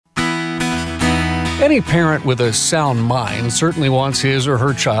Any parent with a sound mind certainly wants his or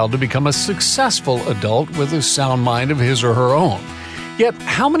her child to become a successful adult with a sound mind of his or her own. Yet,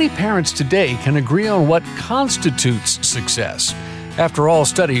 how many parents today can agree on what constitutes success? After all,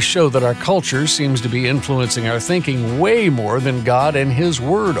 studies show that our culture seems to be influencing our thinking way more than God and His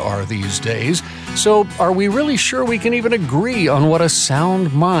Word are these days. So, are we really sure we can even agree on what a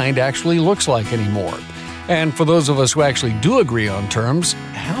sound mind actually looks like anymore? And for those of us who actually do agree on terms,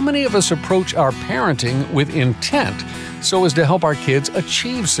 how many of us approach our parenting with intent so as to help our kids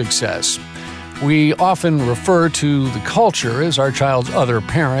achieve success? We often refer to the culture as our child's other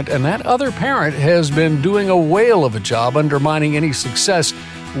parent, and that other parent has been doing a whale of a job undermining any success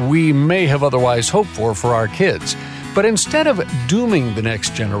we may have otherwise hoped for our kids. But instead of dooming the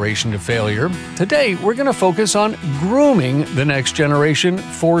next generation to failure, today we're going to focus on grooming the next generation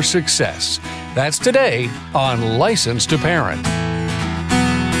for success. That's today on License to Parent.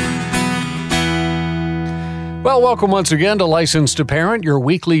 Well, welcome once again to License to Parent, your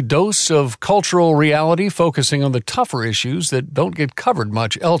weekly dose of cultural reality focusing on the tougher issues that don't get covered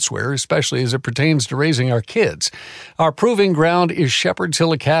much elsewhere, especially as it pertains to raising our kids. Our proving ground is Shepherd's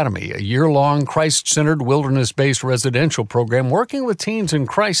Hill Academy, a year-long Christ-centered wilderness-based residential program working with teens in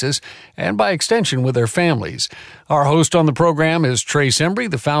crisis and, by extension, with their families. Our host on the program is Trace Embry,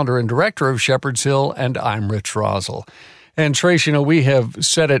 the founder and director of Shepherd's Hill, and I'm Rich Rosell. And Trace, we have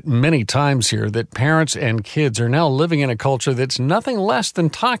said it many times here that parents and kids are now living in a culture that's nothing less than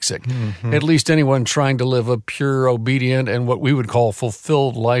toxic. Mm-hmm. At least anyone trying to live a pure, obedient, and what we would call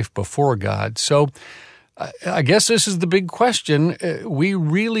fulfilled life before God. So I guess this is the big question. We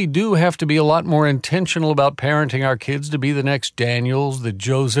really do have to be a lot more intentional about parenting our kids to be the next Daniels, the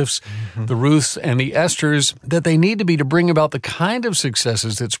Josephs, the Ruths, and the Esthers that they need to be to bring about the kind of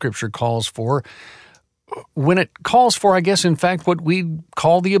successes that Scripture calls for. When it calls for, I guess, in fact, what we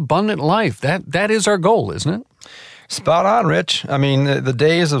call the abundant life. That is our goal, isn't it? Spot on, Rich. I mean, the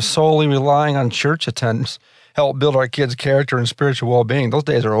days of solely relying on church attendance help build our kids' character and spiritual well-being. Those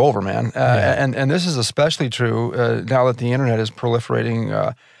days are over, man. And this is especially true now that the internet is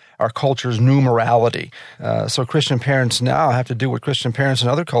proliferating our culture's new morality. So Christian parents now have to do what Christian parents in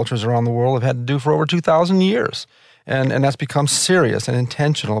other cultures around the world have had to do for over 2,000 years. And that's become serious and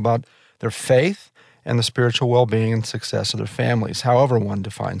intentional about their faith and the spiritual well-being and success of their families, however one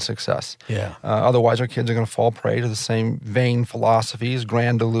defines success. Yeah. Otherwise, our kids are going to fall prey to the same vain philosophies,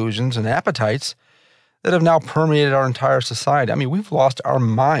 grand delusions, and appetites that have now permeated our entire society. I mean, we've lost our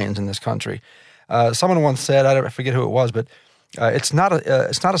minds in this country. Someone once said, I forget who it was, but it's not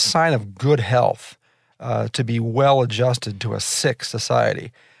a sign of good health to be well-adjusted to a sick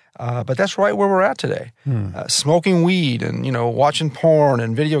society. But that's right where we're at today. Smoking weed and, watching porn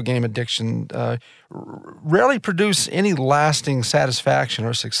and video game addiction rarely produce any lasting satisfaction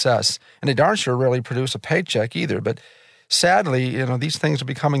or success. And they darn sure rarely produce a paycheck either. But sadly, these things are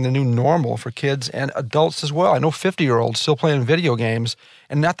becoming the new normal for kids and adults as well. I know 50-year-olds still playing video games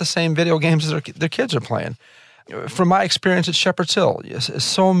and not the same video games that their kids are playing. From my experience at Shepherd's Hill,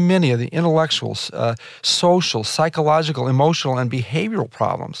 so many of the intellectual, social, psychological, emotional, and behavioral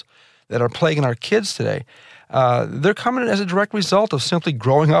problems that are plaguing our kids today, they're coming as a direct result of simply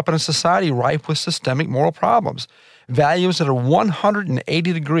growing up in a society ripe with systemic moral problems, values that are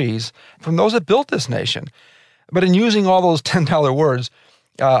 180 degrees from those that built this nation. But in using all those $10 words,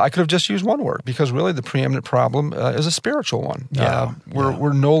 I could have just used one word because really the preeminent problem is a spiritual one.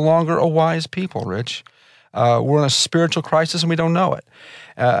 We're no longer a wise people, Rich. We're in a spiritual crisis and we don't know it.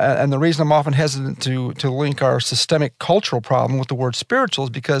 And the reason I'm often hesitant to link our systemic cultural problem with the word spiritual is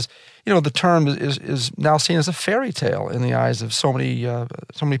because, the term is now seen as a fairy tale in the eyes of so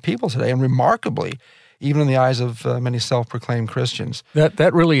many people today, and remarkably, even in the eyes of many self-proclaimed Christians.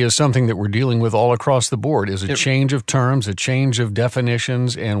 That really is something that we're dealing with all across the board, is a change of terms, a change of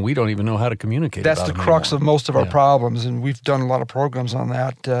definitions, and we don't even know how to communicate about That's them the crux anymore. of most of our problems, and we've done a lot of programs on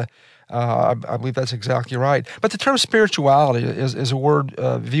that. I believe that's exactly right. But the term spirituality is a word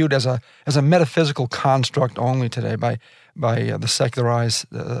viewed as a metaphysical construct only today by the secularized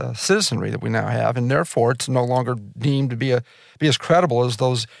citizenry that we now have, and therefore it's no longer deemed to be as credible as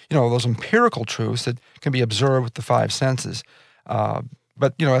those empirical truths that can be observed with the five senses.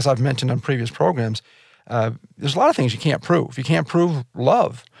 But as I've mentioned on previous programs, there's a lot of things you can't prove. You can't prove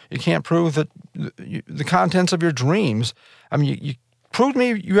love. You can't prove that the contents of your dreams. I mean, you prove to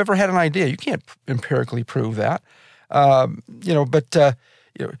me you ever had an idea. You can't empirically prove that.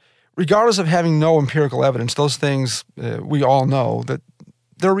 Regardless of having no empirical evidence, those things we all know that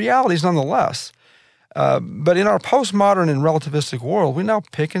they're realities nonetheless. But in our postmodern and relativistic world, we now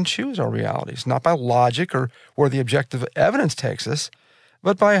pick and choose our realities, not by logic or where the objective evidence takes us,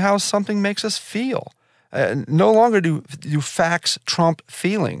 but by how something makes us feel. No longer do facts trump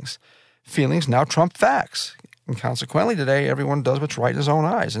feelings. Feelings now trump facts. And consequently, today, everyone does what's right in his own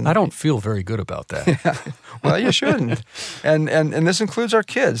eyes. And I don't feel very good about that. Yeah, well, you shouldn't. And this includes our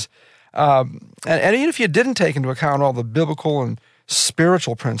kids. And even if you didn't take into account all the biblical and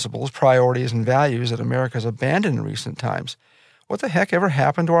spiritual principles, priorities, and values that America's abandoned in recent times, what the heck ever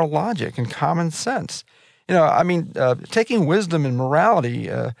happened to our logic and common sense? Taking wisdom and morality,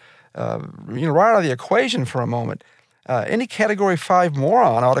 right out of the equation for a moment, any Category 5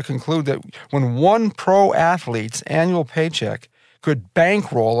 moron ought to conclude that when one pro athlete's annual paycheck could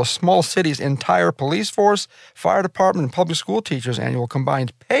bankroll a small city's entire police force, fire department, and public school teachers' annual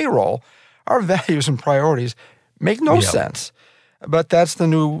combined payroll, our values and priorities make no sense. But that's the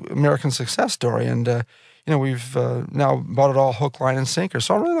new American success story, and we've now bought it all hook, line, and sinker.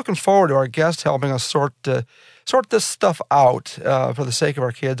 So I'm really looking forward to our guests helping us sort this stuff out for the sake of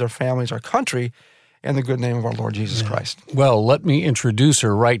our kids, our families, our country, and the good name of our Lord Jesus Christ. Well, let me introduce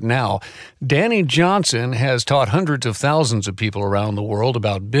her right now. Dani Johnson has taught hundreds of thousands of people around the world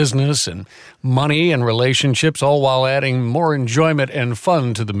about business and money and relationships, all while adding more enjoyment and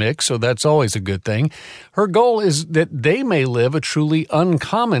fun to the mix, so that's always a good thing. Her goal is that they may live a truly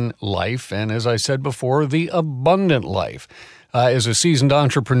uncommon life, and as I said before, the abundant life. As a seasoned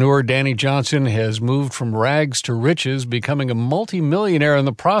entrepreneur, Dani Johnson has moved from rags to riches, becoming a multimillionaire in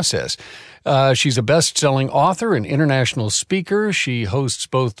the process. She's a best-selling author and international speaker. She hosts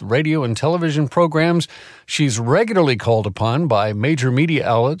both radio and television programs. She's regularly called upon by major media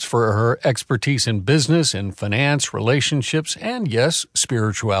outlets for her expertise in business and finance, relationships, and, yes,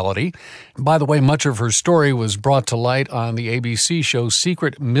 spirituality. By the way, much of her story was brought to light on the ABC show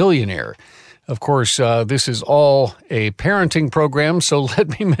Secret Millionaire. Of course, this is all a parenting program, so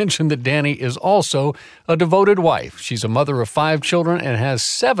let me mention that Dani is also a devoted wife. She's a mother of 5 children and has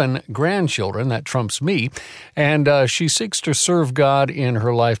 7 grandchildren. That trumps me. And she seeks to serve God in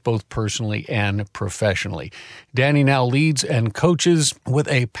her life, both personally and professionally. Dani now leads and coaches with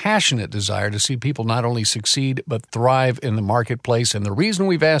a passionate desire to see people not only succeed, but thrive in the marketplace. And the reason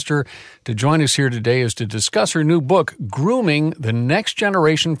we've asked her to join us here today is to discuss her new book, Grooming the Next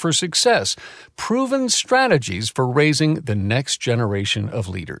Generation for Success: Proven Strategies for Raising the Next Generation of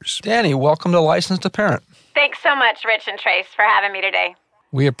Leaders. Dani, welcome to License to Parent. Thanks so much, Rich and Trace, for having me today.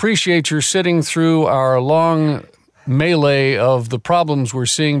 We appreciate your sitting through our long melee of the problems we're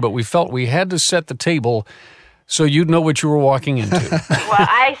seeing, but we felt we had to set the table so you'd know what you were walking into. Well,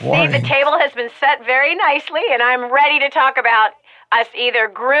 I see the table has been set very nicely, and I'm ready to talk about us either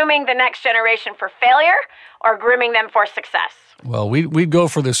grooming the next generation for failure or grooming them for success. Well, we'd go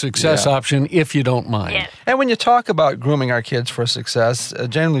for the success option if you don't mind. Yes. And when you talk about grooming our kids for success,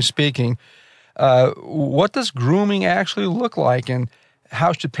 generally speaking, what does grooming actually look like, and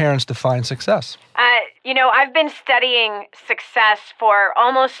how should parents define success? I've been studying success for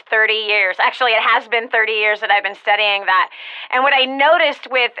almost 30 years. Actually, it has been 30 years that I've been studying that. And what I noticed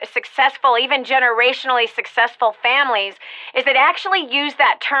with successful, even generationally successful families, is that actually use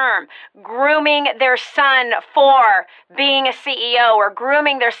that term, grooming their son for being a CEO, or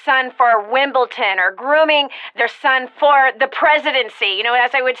grooming their son for Wimbledon, or grooming their son for the presidency.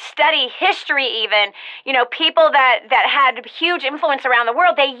 As I would study history even, people that had huge influence around the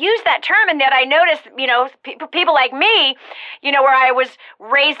world, they use that term. And yet I noticed, people like me, where I was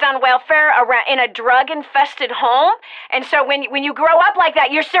raised on welfare in a drug-infested home. And so when you grow up like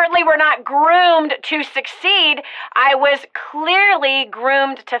that, you certainly were not groomed to succeed. I was clearly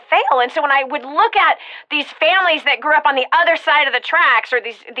groomed to fail. And so when I would look at these families that grew up on the other side of the tracks, or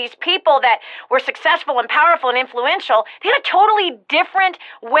these people that were successful and powerful and influential, they had a totally different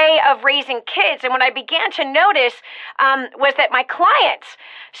way of raising kids. And what I began to notice was that my clients,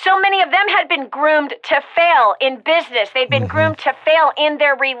 so many of them had been groomed to fail in business. They'd been groomed to fail in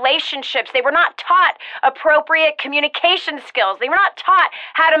their relationships. They were not taught appropriate communication skills. They were not taught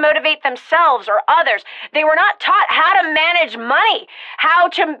how to motivate themselves or others. They were not taught how to manage money, how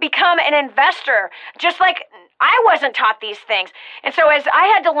to become an investor, just like I wasn't taught these things. And so as I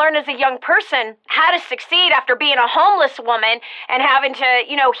had to learn as a young person how to succeed after being a homeless woman and having to,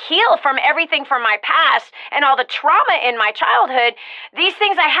 heal from everything from my past and all the trauma in my childhood, these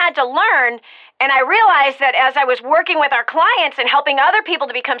things I had to learn. And I realized that as I was working with our clients and helping other people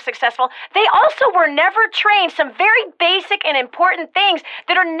to become successful, they also were never trained some very basic and important things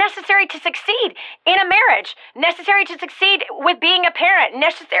that are necessary to succeed in a marriage, necessary to succeed with being a parent,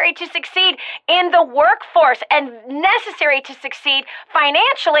 necessary to succeed in the workforce, and necessary to succeed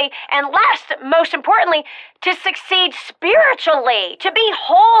financially, and last, most importantly, to succeed spiritually, to be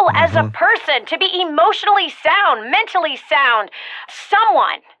whole as a person, to be emotionally sound, mentally sound.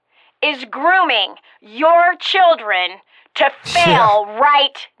 Someone is grooming your children to fail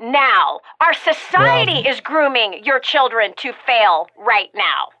right now. Our society is grooming your children to fail right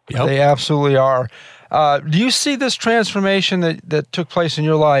now. Yep. They absolutely are. Do you see this transformation that took place in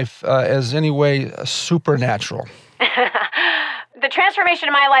your life as any way supernatural? The transformation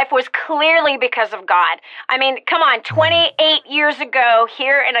in my life was clearly because of God. I mean, come on, 28 years ago,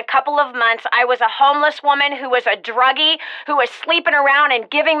 here in a couple of months, I was a homeless woman who was a druggie, who was sleeping around and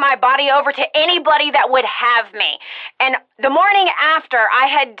giving my body over to anybody that would have me. And the morning after, I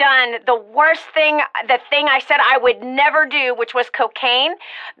had done the worst thing, the thing I said I would never do, which was cocaine,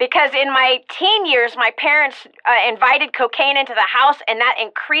 because in my teen years, my parents invited cocaine into the house, and that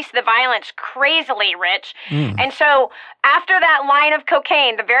increased the violence crazily, Rich. And so after that line of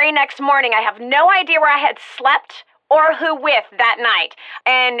cocaine, the very next morning, I have no idea where I had slept or who with that night.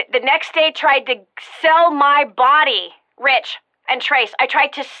 And the next day tried to sell my body, Rich and Trace. I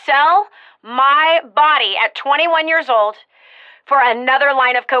tried to sell my body at 21 years old for another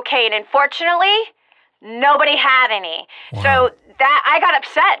line of cocaine. And fortunately, nobody had any. Wow. So that I got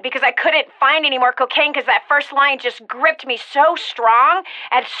upset because I couldn't find any more cocaine because that first line just gripped me so strong,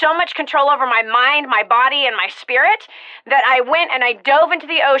 had so much control over my mind, my body, and my spirit that I went and I dove into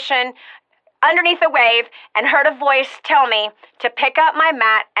the ocean underneath a wave and heard a voice tell me to pick up my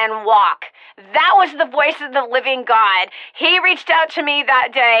mat and walk. That was the voice of the living God. He reached out to me that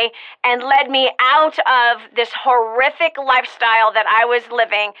day and led me out of this horrific lifestyle that I was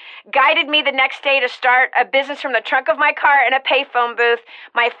living, guided me the next day to start a business from the trunk of my car in a payphone booth.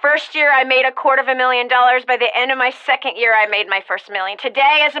 My first year, I made $250,000. By the end of my second year, I made my first million.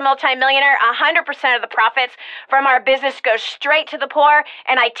 Today, as a multimillionaire, 100% of the profits from our business goes straight to the poor,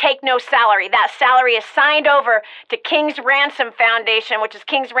 and I take no salary. That salary is signed over to King's Ransom Foundation, which is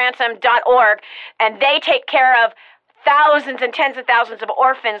kingsransom.org. And they take care of thousands and tens of thousands of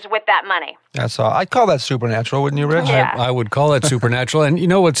orphans with that money. That's all. I'd call that supernatural, wouldn't you, Rich? Yeah. I would call that supernatural. And you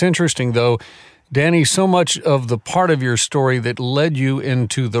know what's interesting, though, Danny, so much of the part of your story that led you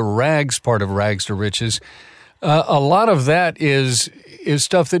into the rags part of Rags to Riches, a lot of that is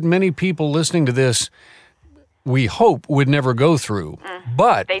stuff that many people listening to this, we hope, would never go through.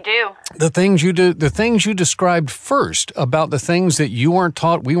 But they do. The things you described first about the things that you weren't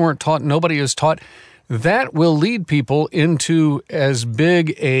taught, we weren't taught, nobody is taught, that will lead people into as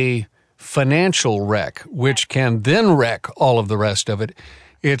big a financial wreck, which can then wreck all of the rest of it.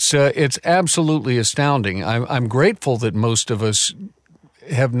 It's absolutely astounding. I'm grateful that most of us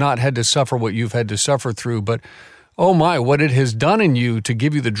have not had to suffer what you've had to suffer through, but oh my, what it has done in you to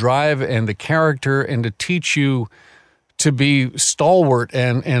give you the drive and the character and to teach you to be stalwart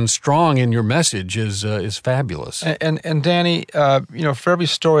and strong in your message is fabulous. And Danny, for every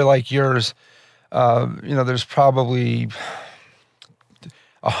story like yours, there's probably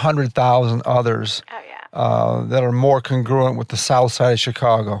 100,000 others that are more congruent with the South Side of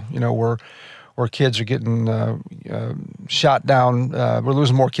Chicago. Where kids are getting shot down. We're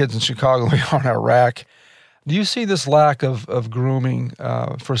losing more kids in Chicago than we are in Iraq. Do you see this lack of grooming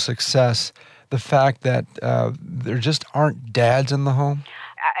for success, the fact that there just aren't dads in the home?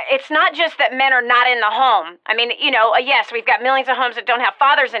 It's not just that men are not in the home. I mean, yes, we've got millions of homes that don't have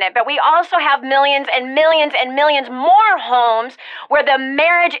fathers in it, but we also have millions and millions and millions more homes where the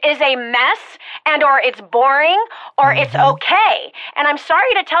marriage is a mess and or it's boring or it's okay. And I'm sorry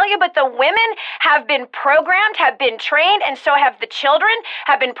to tell you, but the women have been programmed, have been trained, and so have the children,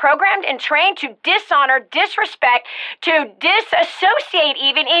 have been programmed and trained to dishonor, disrespect, to disassociate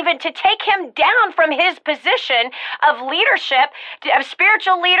even to take him down from his position of leadership, of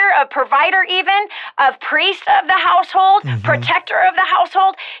spiritual leader, of provider even, of priest of the household, protector of the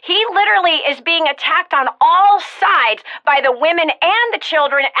household. He literally is being attacked on all sides by the women and the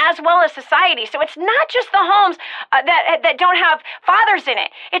children as well as society. So it's not just the homes that don't have fathers in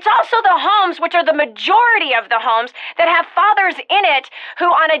it. It's also the homes, which are the majority of the homes, that have fathers in it who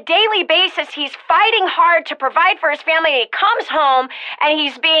on a daily basis he's fighting hard to provide for his family. And he comes home and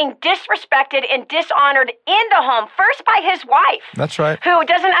he's being disrespected and dishonored in the home, first by his wife. That's right. Who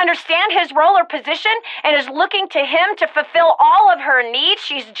doesn't doesn't understand his role or position and is looking to him to fulfill all of her needs.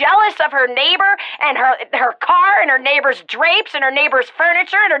 She's jealous of her neighbor and her car and her neighbor's drapes and her neighbor's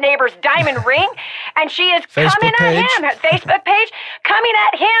furniture and her neighbor's diamond ring. And she is coming at him, her Facebook page, coming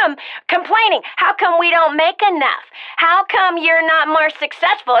at him, complaining, how come we don't make enough? How come you're not more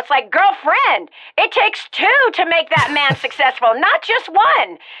successful? It's like, girlfriend, it takes two to make that man successful, not just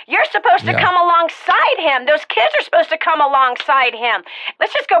one. You're supposed to come alongside him. Those kids are supposed to come alongside him.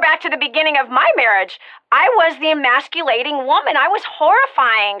 Let's just go back to the beginning of my marriage. I was the emasculating woman. I was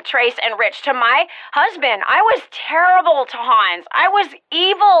horrifying, Trace and Rich, to my husband. I was terrible to Hans. I was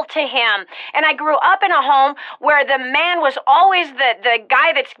evil to him. And I grew up in a home where the man was always the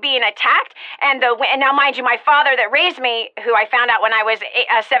guy that's being attacked. And now, mind you, my father that raised me, who I found out when I was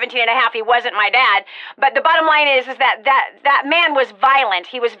 17 and a half, he wasn't my dad. But the bottom line is that man was violent.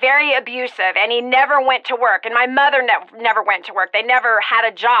 He was very abusive, and he never went to work. And my mother never went to work. They never had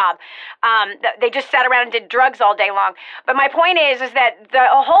a job. They just sat around and did drugs all day long. But my point is that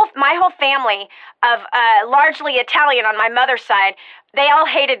my whole family of largely Italian on my mother's side, they all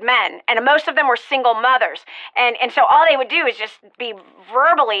hated men, and most of them were single mothers. And so all they would do is just be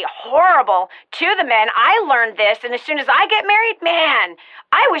verbally horrible to the men. I learned this, and as soon as I get married, man,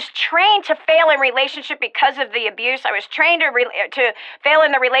 I was trained to fail in relationship because of the abuse. I was trained to fail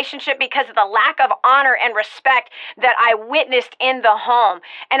in the relationship because of the lack of honor and respect that I witnessed in the home.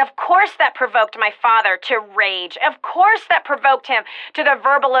 And of course that provoked my father to rage. Of course that provoked him to the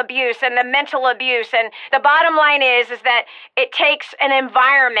verbal abuse and the mental abuse. And the bottom line is that it takes an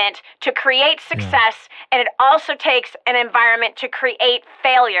environment to create success, and it also takes an environment to create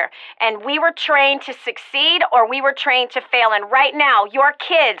failure. And we were trained to succeed, or we were trained to fail. And right now, your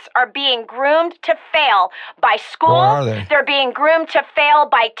kids are being groomed to fail by school. They're being groomed to fail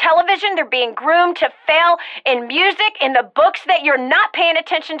by television. They're being groomed to fail in music, in the books that you're not paying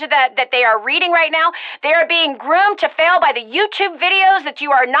attention to that they are reading right now. They are being groomed to fail by the YouTube videos that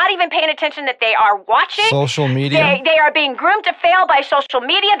you are not even paying attention that they are watching. Social media. They are being groomed to fail by social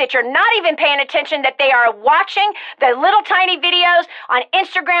media that you're not even paying attention that they are watching. The little tiny videos on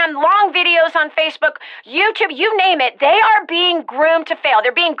Instagram, long videos on Facebook, YouTube, you name it. They are being groomed to fail.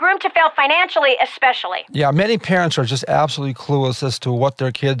 They're being groomed to fail financially, especially. Yeah, many parents are just absolutely clueless as to what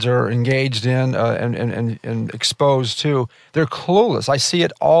their kids are engaged in and exposed to. They're clueless. I see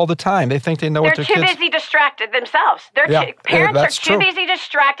it all the time. They think they know what their kids... They're too busy distracted themselves. Parents are too busy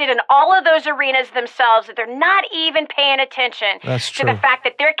distracted in all of those arenas themselves that they're not even paying attention to the fact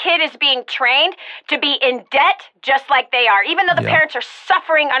that their kid is being trained to be in debt just like they are. Even though the parents are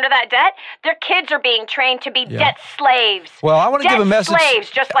suffering under that debt, their kids are being trained to be debt slaves. Well, I want to give a message.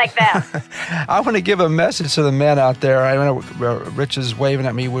 Slaves just like them. I want to give a message to the men out there. I know Rich is waving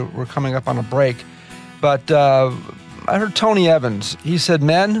at me. We're coming up on a break. But I heard Tony Evans. He said,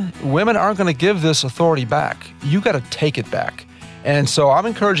 men, women aren't going to give this authority back. You got to take it back. And so I'm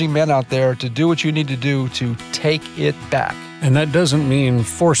encouraging men out there to do what you need to do to take it back. And that doesn't mean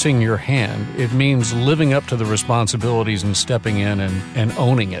forcing your hand. It means living up to the responsibilities and stepping in and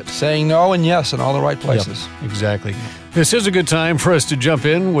owning it. Saying no and yes in all the right places. Yep, exactly. This is a good time for us to jump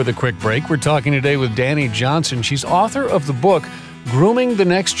in with a quick break. We're talking today with Dani Johnson. She's author of the book, Grooming the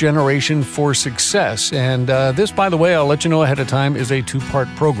Next Generation for Success. And this, by the way, I'll let you know ahead of time, is a two-part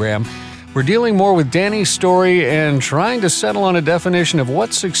program. We're dealing more with Dani's story and trying to settle on a definition of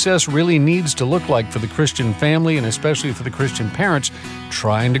what success really needs to look like for the Christian family and especially for the Christian parents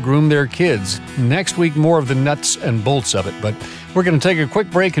trying to groom their kids. Next week, more of the nuts and bolts of it. But we're going to take a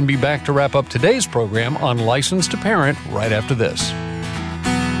quick break and be back to wrap up today's program on License to Parent right after this.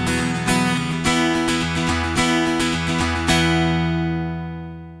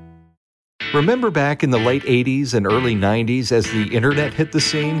 Remember back in the late 80s and early 90s as the internet hit the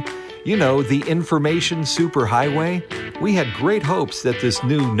scene? You know, the information superhighway? We had great hopes that this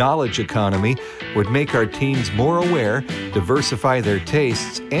new knowledge economy would make our teens more aware, diversify their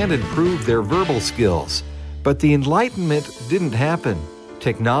tastes, and improve their verbal skills. But the enlightenment didn't happen.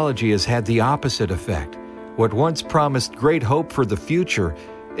 Technology has had the opposite effect. What once promised great hope for the future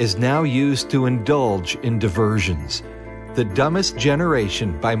is now used to indulge in diversions. The Dumbest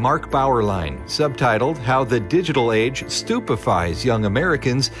Generation by Mark Bauerlein, subtitled How the Digital Age Stupefies Young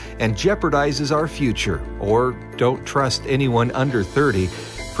Americans and Jeopardizes Our Future, or Don't Trust Anyone Under 30,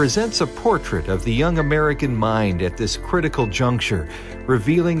 presents a portrait of the young American mind at this critical juncture,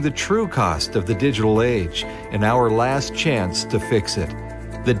 revealing the true cost of the digital age and our last chance to fix it.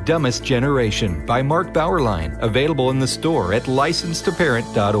 The Dumbest Generation by Mark Bauerlein, available in the store at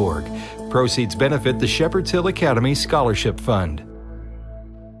licencetoparent.org. Proceeds benefit the Shepherd's Hill Academy Scholarship Fund.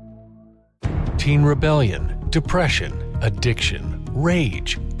 Teen rebellion, depression, addiction,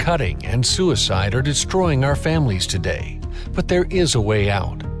 Rage, cutting, and suicide are destroying our families today. But there is a way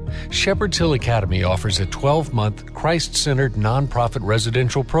out. Shepherd's Hill Academy offers a 12-month, Christ-centered nonprofit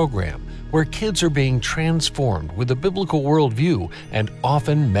residential program where kids are being transformed with a biblical worldview and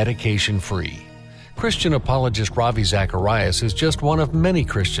often medication-free. Christian apologist Ravi Zacharias is just one of many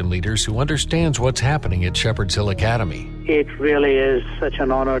Christian leaders who understands what's happening at Shepherd's Hill Academy. It really is such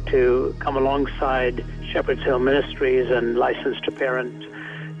an honor to come alongside Shepherd's Hill Ministries and Licensed to Parent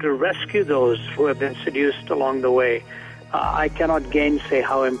to rescue those who have been seduced along the way. I cannot gainsay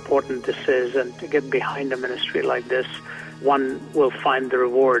how important this is, and to get behind a ministry like this, one will find the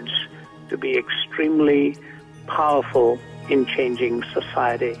rewards to be extremely powerful in changing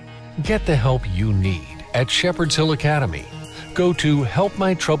society. Get the help you need at Shepherd's Hill Academy. Go to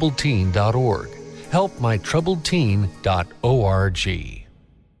helpmytroubledteen.org. helpmytroubledteen.org.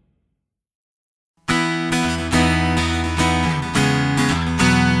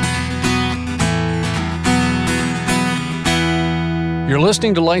 You're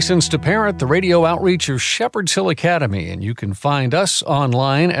listening to Licensed to Parent, the radio outreach of Shepherd's Hill Academy, and you can find us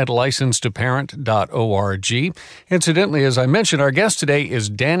online at licensedtoparent.org. Incidentally, as I mentioned, our guest today is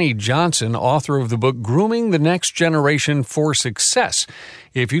Dani Johnson, author of the book Grooming the Next Generation for Success.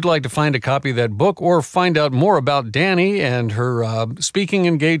 If you'd like to find a copy of that book or find out more about Dani and her speaking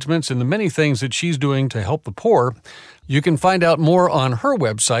engagements and the many things that she's doing to help the poor, you can find out more on her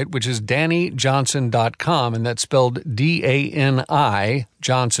website, which is DaniJohnson.com, and that's spelled D-A-N-I,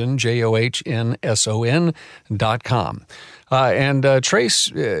 Johnson, Johnsson.com. And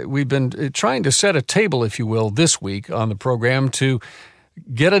Trace, we've been trying to set a table, if you will, this week on the program to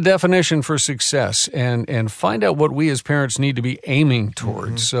get a definition for success and find out what we as parents need to be aiming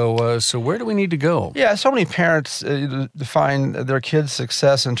towards. So where do we need to go? Yeah, so many parents define their kids'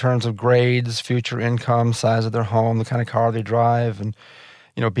 success in terms of grades, future income, size of their home, the kind of car they drive, and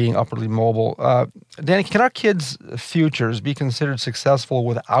being upwardly mobile. Dani, can our kids' futures be considered successful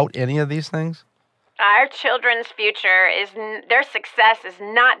without any of these things? Our children's future their success is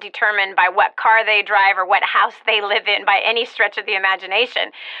not determined by what car they drive or what house they live in by any stretch of the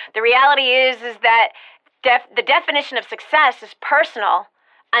imagination. The reality is that the definition of success is personal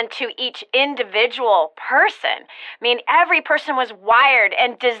unto each individual person. I mean, every person was wired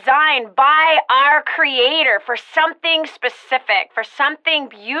and designed by our Creator for something specific, for something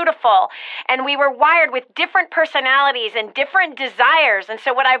beautiful. And we were wired with different personalities and different desires. And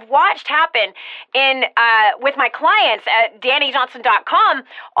so what I've watched happen with my clients at DaniJohnson.com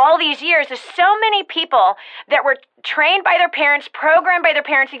all these years is so many people that were trained by their parents, programmed by their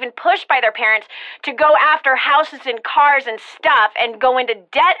parents, even pushed by their parents to go after houses and cars and stuff and go into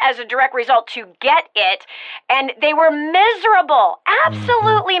debt as a direct result to get it. And they were miserable,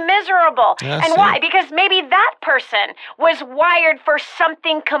 absolutely miserable. Yes, and why? Because maybe that person was wired for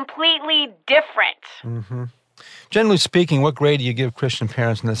something completely different. Mm-hmm. Generally speaking, what grade do you give Christian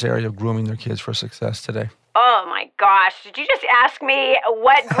parents in this area of grooming their kids for success today? Oh my gosh, did you just ask me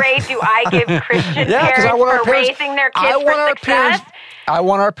what grade do I give Christian parents for raising their kids for success? I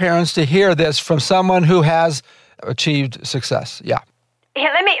want our parents to hear this from someone who has achieved success. Yeah.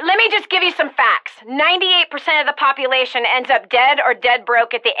 Let me just give you some facts. 98% of the population ends up dead or dead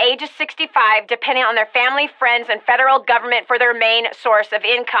broke at the age of 65, depending on their family, friends, and federal government for their main source of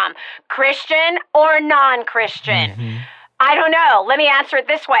income. Christian or non-Christian? Mm-hmm. I don't know. Let me answer it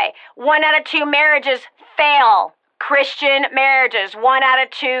this way. 1 out of 2 marriages fail. Christian marriages, 1 out of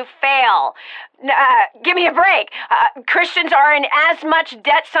 2 fail. Give me a break. Christians are in as much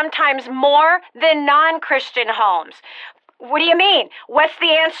debt, sometimes more, than non-Christian homes. What do you mean? What's the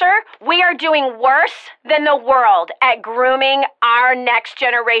answer? We are doing worse than the world at grooming our next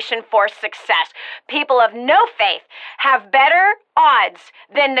generation for success. People of no faith have better odds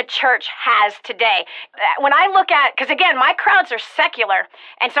than the church has today. When I look at, because again, my crowds are secular,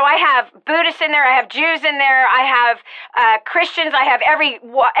 and so I have Buddhists in there, I have Jews in there, I have Christians, I have every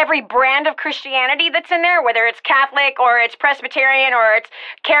brand of Christianity that's in there, whether it's Catholic or it's Presbyterian or it's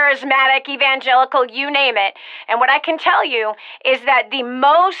charismatic, evangelical, you name it. And what I can tell you is that the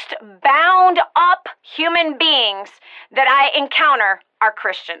most bound up human beings that I encounter are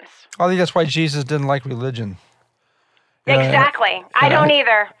Christians. I think that's why Jesus didn't like religion. Exactly. I don't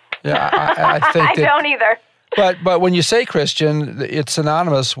either. Yeah, I think I don't either. But when you say Christian, it's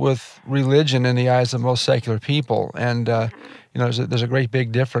synonymous with religion in the eyes of most secular people, and there's a great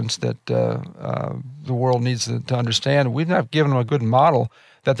big difference that the world needs to understand. We've not given them a good model.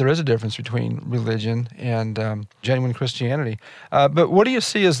 that there is a difference between religion and genuine Christianity. But what do you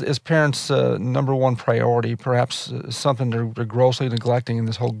see as parents' number one priority, perhaps something they're grossly neglecting in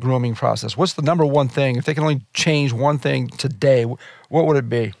this whole grooming process? What's the number one thing? If they can only change one thing today, what would it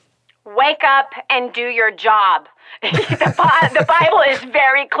be? Wake up and do your job. The Bible is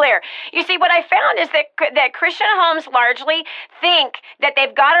very clear. You see, what I found is that Christian homes largely think that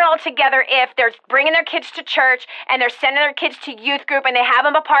they've got it all together if they're bringing their kids to church and they're sending their kids to youth group and they have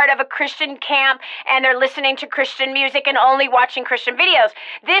them a part of a Christian camp and they're listening to Christian music and only watching Christian videos.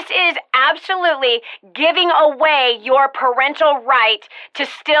 This is absolutely giving away your parental right to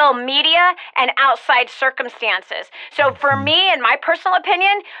still media and outside circumstances. So for me, in my personal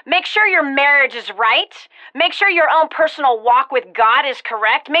opinion, make sure your marriage is right. Make sure your own personal walk with God is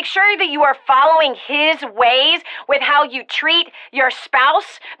correct. Make sure that you are following His ways with how you treat your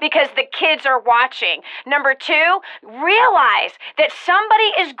spouse because the kids are watching. Number two, realize that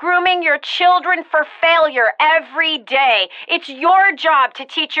somebody is grooming your children for failure every day. It's your job to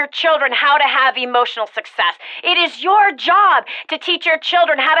teach your children how to have emotional success. It is your job to teach your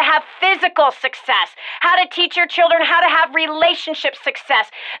children how to have physical success, how to teach your children how to have relationship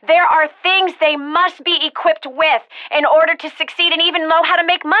success. There are things they must be equipped with in order to succeed and even know how to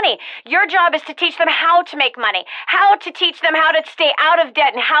make money. Your job is to teach them how to make money, how to teach them how to stay out of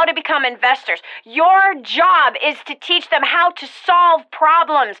debt and how to become investors. Your job is to teach them how to solve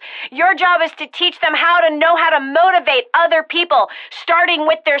problems. Your job is to teach them how to know how to motivate other people, starting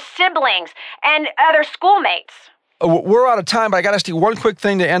with their siblings and other schoolmates. We're out of time, but I got to ask you one quick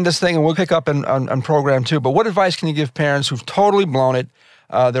thing to end this thing, and we'll pick up on program two. But what advice can you give parents who've totally blown it?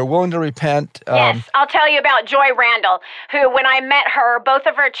 They're willing to repent. Yes, I'll tell you about Joy Randall, who, when I met her, both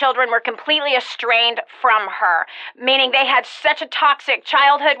of her children were completely estranged from her, meaning they had such a toxic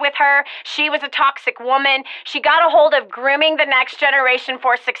childhood with her. She was a toxic woman. She got a hold of grooming the next generation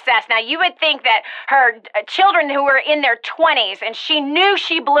for success. Now, you would think that her children who were in their 20s, and she knew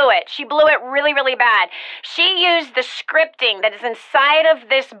she blew it. She blew it really, really bad. She used the scripting that is inside of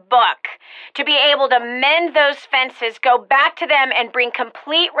this book to be able to mend those fences, go back to them, and bring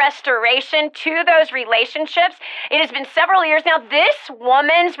complete restoration to those relationships. It has been several years now. This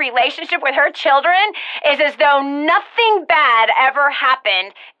woman's relationship with her children is as though nothing bad ever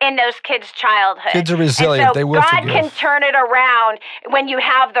happened in those kids' childhood. Kids are resilient. And so they will God forgive. can turn it around when you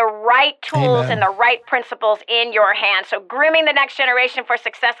have the right tools Amen. and the right principles in your hands. So grooming the next generation for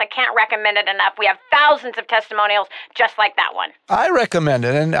success, I can't recommend it enough. We have thousands of testimonials just like that one. I recommend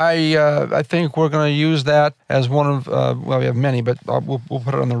it, and I think we're going to use that as one of, well, we have many, but we'll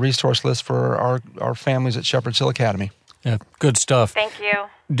put it on the resource list for our families at Shepherd's Hill Academy. Yeah, good stuff. Thank you.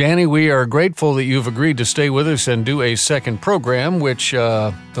 Danny, we are grateful that you've agreed to stay with us and do a second program, which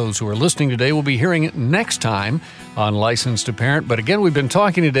those who are listening today will be hearing next time on Licensed to Parent. But again, we've been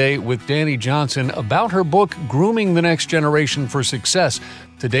talking today with Danny Johnson about her book, Grooming the Next Generation for Success.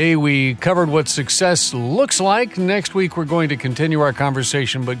 Today, we covered what success looks like. Next week, we're going to continue our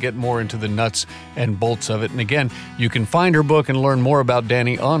conversation, but get more into the nuts and bolts of it. And again, you can find her book and learn more about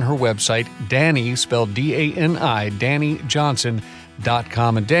Danny on her website, Danny, spelled D-A-N-I,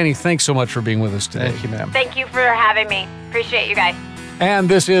 DannyJohnson.com. And Danny, thanks so much for being with us today. Thank you, ma'am. Thank you for having me. Appreciate you guys. And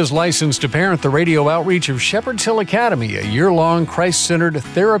this is Licensed to Parent, the radio outreach of Shepherd's Hill Academy, a year-long Christ-centered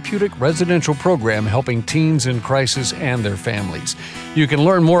therapeutic residential program helping teens in crisis and their families. You can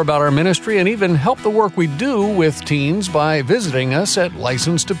learn more about our ministry and even help the work we do with teens by visiting us at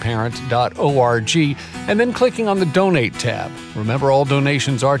licensedtoparent.org and then clicking on the Donate tab. Remember, all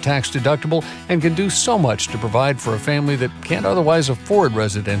donations are tax-deductible and can do so much to provide for a family that can't otherwise afford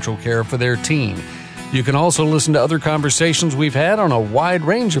residential care for their teen. You can also listen to other conversations we've had on a wide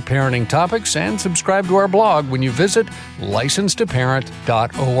range of parenting topics and subscribe to our blog when you visit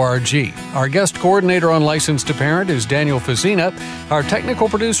licensedtoparent.org. Our guest coordinator on Licensed to Parent is Daniel Fazina. Our technical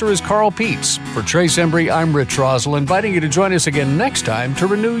producer is Carl Peets. For Trace Embry, I'm Rich Rosell, inviting you to join us again next time to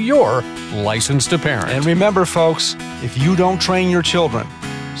renew your Licensed to Parent. And remember, folks, if you don't train your children,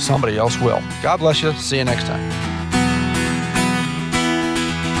 somebody else will. God bless you. See you next time.